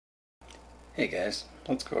Hey guys,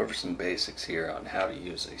 let's go over some basics here on how to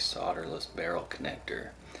use a solderless barrel connector.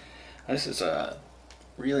 This is a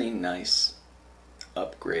really nice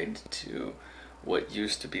upgrade to what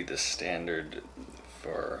used to be the standard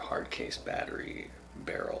for hard case battery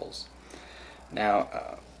barrels.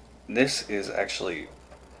 Now, this is actually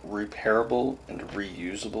repairable and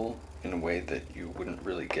reusable in a way that you wouldn't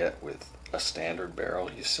really get with a standard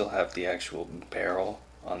barrel. You still have the actual barrel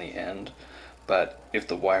on the end, but if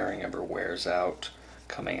the wiring ever wears out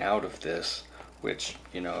coming out of this, which,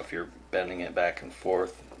 if you're bending it back and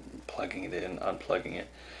forth, plugging it in, unplugging it,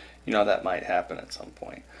 that might happen at some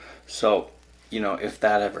point. So, if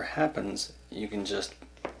that ever happens, you can just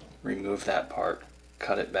remove that part,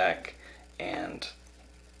 cut it back, and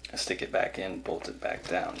stick it back in, bolt it back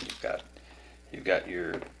down. You've got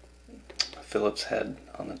your Phillips head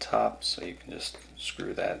on the top, so you can just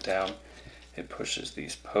screw that down. It pushes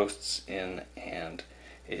these posts in and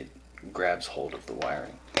it grabs hold of the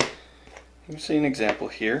wiring. You can see an example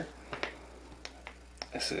here.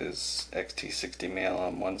 This is XT60 male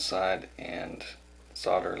on one side and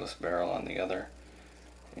solderless barrel on the other.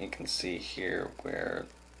 And you can see here where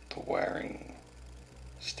the wiring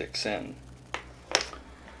sticks in.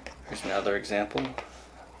 Here's another example.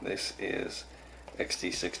 This is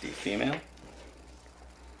XT60 female,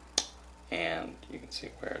 and you can see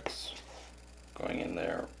where it's going in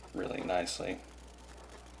there really nicely.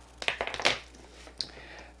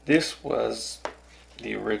 This was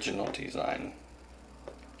the original design,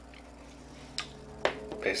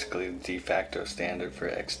 basically the de facto standard for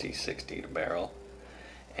XT60 to barrel,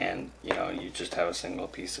 and you just have a single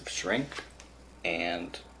piece of shrink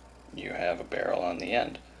and you have a barrel on the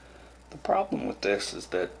end. The problem with this is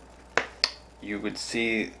that you would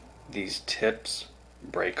see these tips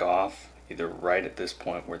break off either right at this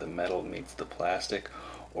point where the metal meets the plastic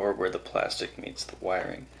or where the plastic meets the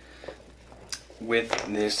wiring. With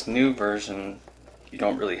this new version, you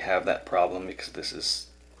don't really have that problem because this is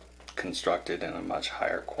constructed in a much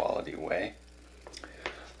higher quality way.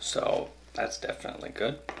 So that's definitely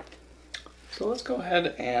good. So let's go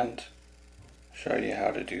ahead and show you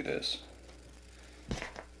how to do this.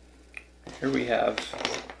 Here we have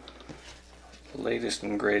the latest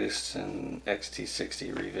and greatest in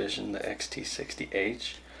XT60 revision, the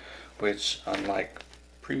XT60H, which, unlike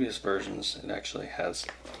previous versions, it actually has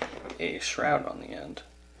a shroud on the end.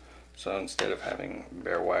 So instead of having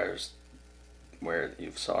bare wires where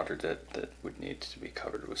you've soldered it that would need to be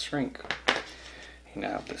covered with shrink, you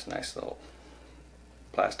now have this nice little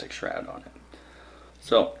plastic shroud on it.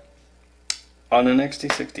 So on an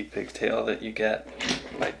XT60 pigtail that you get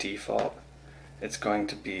by default, it's going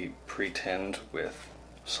to be pre-tinned with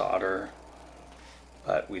solder,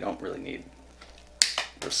 but we don't really need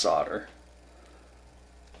the solder.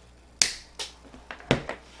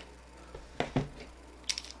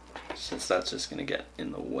 Since that's just going to get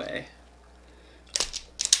in the way.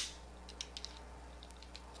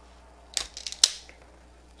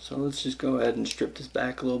 So let's just go ahead and strip this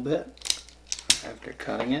back a little bit after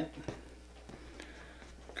cutting it.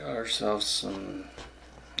 Got ourselves some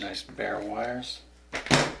nice bare wires.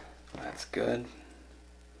 That's good.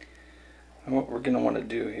 And what we're going to want to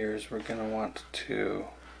do here is we're going to want to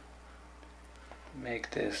make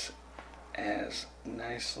this as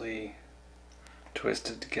nicely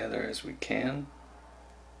twisted together as we can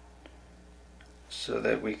so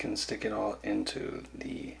that we can stick it all into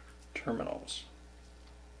the terminals.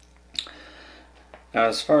 Now,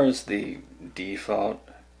 as far as the default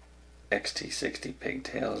XT60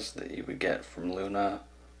 pigtails that you would get from Luna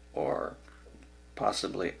or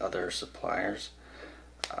possibly other suppliers,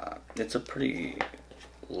 it's a pretty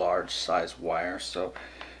large size wire, so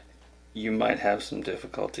you might have some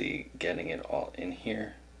difficulty getting it all in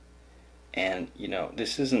here. And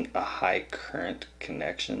this isn't a high current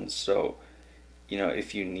connection, so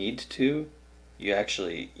if you need to,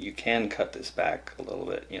 you can cut this back a little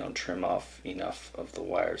bit, trim off enough of the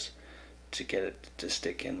wires to get it to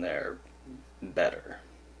stick in there better.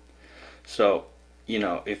 So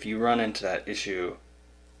if you run into that issue,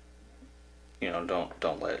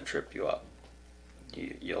 don't let it trip you up.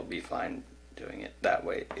 You'll be fine doing it that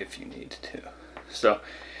way if you need to. So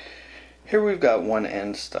here we've got one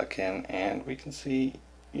end stuck in, and we can see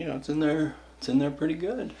it's in there pretty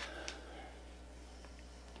good.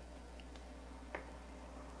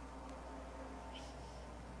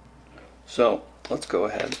 So let's go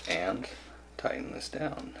ahead and tighten this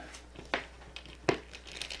down.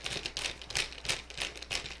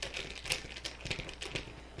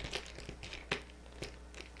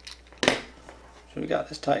 So we got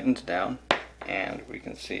this tightened down, and we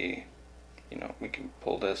can see, we can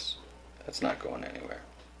pull this. That's not going anywhere.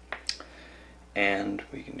 And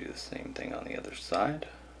we can do the same thing on the other side.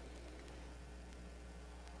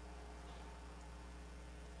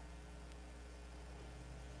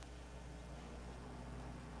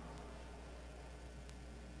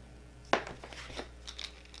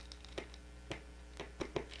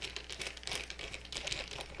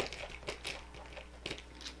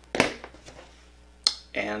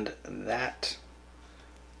 And that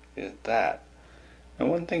is that. Now,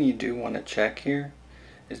 one thing you do want to check here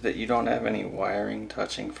is that you don't have any wiring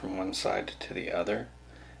touching from one side to the other,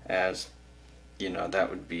 as you know, that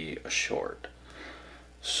would be a short.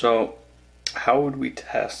 So how would we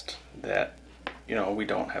test that, you know, we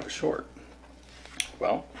don't have a short?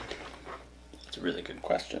 Well, it's a really good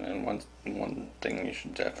question, and one thing you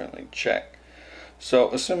should definitely check.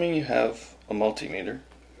 So assuming you have a multimeter,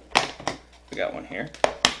 we got one here.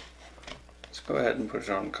 Let's go ahead and put it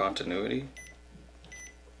on continuity.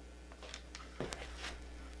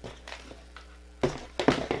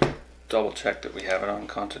 Double check that we have it on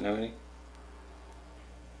continuity.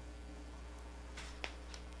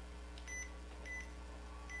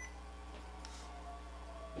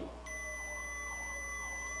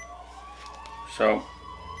 So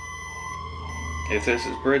if this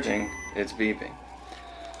is bridging, it's beeping.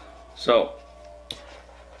 So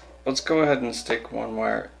let's go ahead and stick one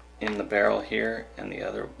wire in the barrel here and the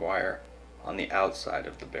other wire on the outside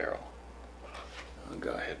of the barrel. I'll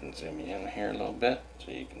go ahead and zoom you in here a little bit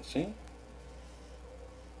so you can see.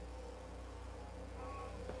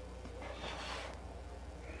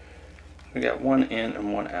 We got one in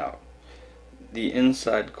and one out. The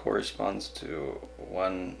inside corresponds to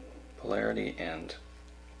one polarity and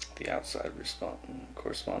the outside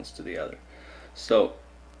corresponds to the other. So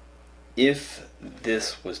if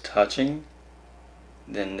this was touching,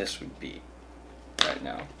 then this would be right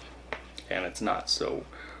now, and it's not, so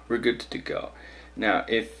we're good to go. Now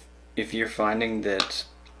if you're finding that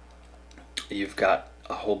you've got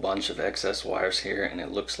a whole bunch of excess wires here and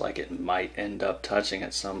it looks like it might end up touching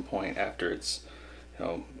at some point after it's, you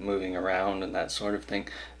know, moving around and that sort of thing,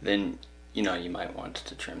 then you know, you might want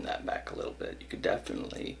to trim that back a little bit. You could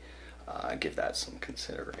definitely give that some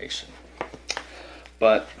consideration.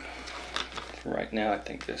 But for right now, I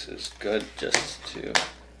think this is good just to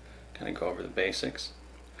kind of go over the basics.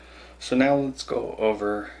 So now let's go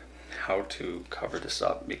over how to cover this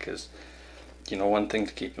up, because you know, one thing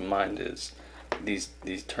to keep in mind is these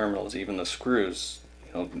terminals, even the screws,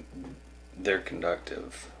 you know, they're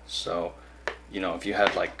conductive. So you know, if you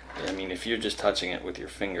had like, I mean, if you're just touching it with your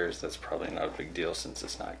fingers, that's probably not a big deal, since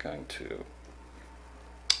it's not going to,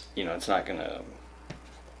 you know, it's not going to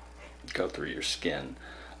go through your skin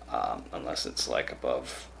unless it's like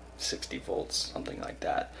above 60 volts, something like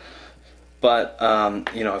that. But,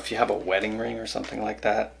 you know, if you have a wedding ring or something like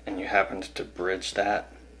that and you happened to bridge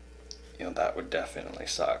that, you know, that would definitely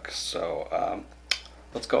suck. So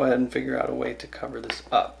let's go ahead and figure out a way to cover this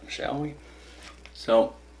up, shall we?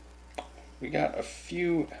 So we got a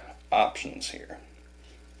few options here.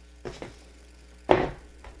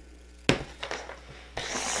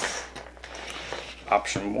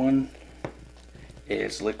 Option one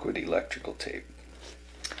is liquid electrical tape.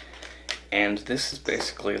 And this is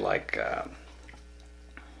basically like,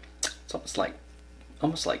 it's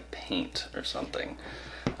almost like paint or something.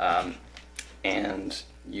 And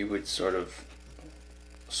you would sort of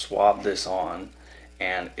swab this on,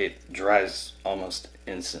 and it dries almost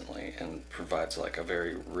instantly and provides like a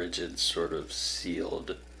very rigid, sort of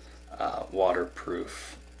sealed,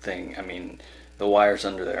 waterproof thing. I mean, the wires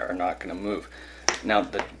under there are not going to move. Now,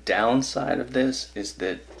 the downside of this is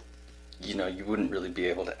that, you know, you wouldn't really be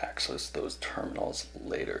able to access those terminals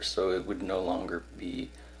later, so it would no longer be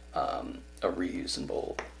a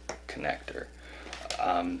reusable connector.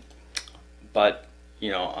 But,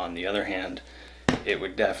 you know, on the other hand, it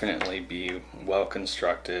would definitely be well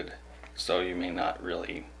constructed, so you may not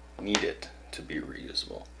really need it to be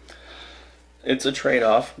reusable. It's a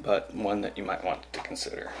trade-off, but one that you might want to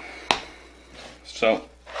consider. So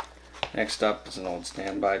next up is an old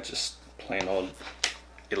standby, just plain old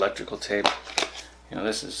electrical tape. You know,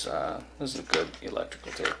 this is a good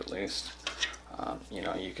electrical tape, at least. You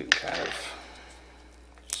know, you could kind of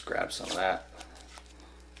just grab some of that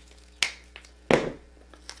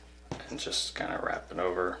and just kind of wrap it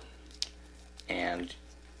over, and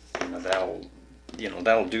that'll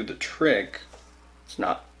do the trick. It's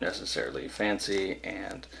not necessarily fancy,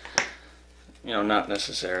 and you know, not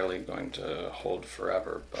necessarily going to hold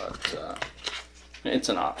forever, but it's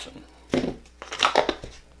an option.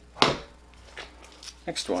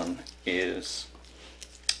 Next one is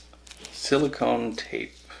silicone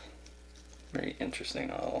tape. Very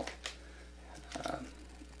interesting. I'll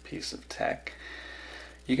piece of tech.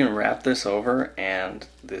 You can wrap this over and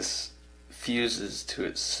this fuses to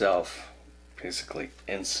itself basically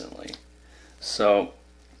instantly. So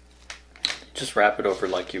just wrap it over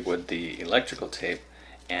like you would the electrical tape,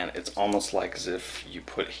 and it's almost like as if you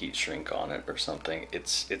put heat shrink on it or something.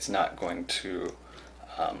 It's not going to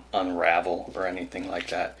unravel or anything like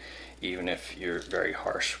that, even if you're very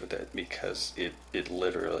harsh with it, because it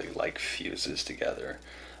literally like fuses together.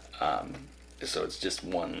 So it's just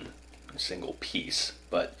one single piece,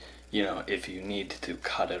 but you know, if you need to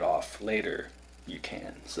cut it off later, you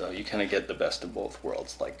can. So you kind of get the best of both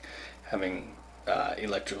worlds, like having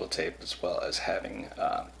electrical tape as well as having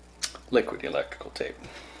liquid electrical tape.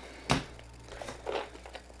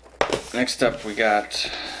 Next up we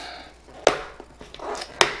got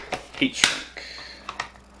heat shrink.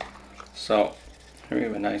 So here we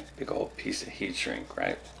have a nice big old piece of heat shrink,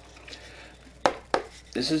 right?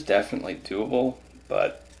 This is definitely doable,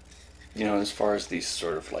 but you know, as far as these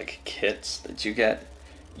sort of like kits that you get,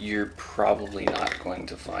 you're probably not going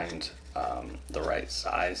to find the right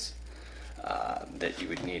size that you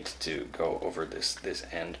would need to go over this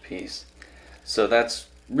end piece. So that's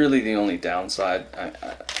really the only downside.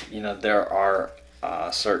 You know, there are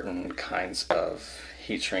certain kinds of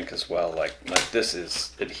heat shrink as well, like this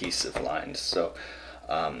is adhesive lined, so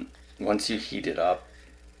once you heat it up,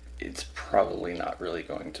 it's probably not really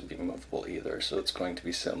going to be movable either, so it's going to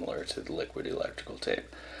be similar to the liquid electrical tape.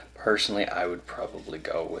 Personally, I would probably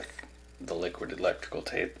go with the liquid electrical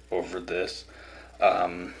tape over this.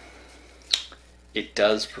 It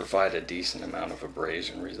does provide a decent amount of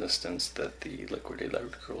abrasion resistance that the liquid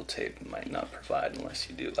electrical tape might not provide unless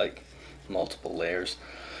you do like multiple layers.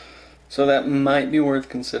 So that might be worth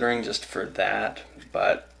considering just for that,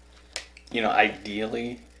 but you know,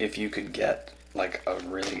 ideally, if you could get like a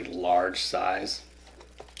really large size,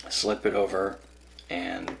 slip it over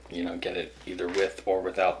and you know, get it either with or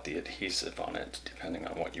without the adhesive on it, depending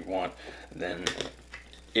on what you want, then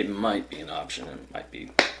it might be an option and it might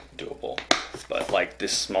be doable. But like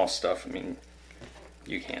this small stuff, I mean,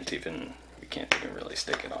 you can't even really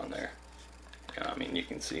stick it on there. You know, I mean, you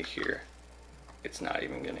can see here, it's not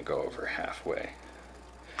even going to go over halfway.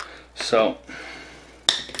 So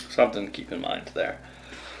something to keep in mind there.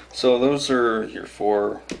 So those are your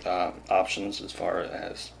four options as far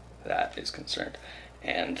as that is concerned,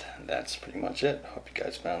 and that's pretty much it. Hope you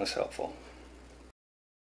guys found this helpful.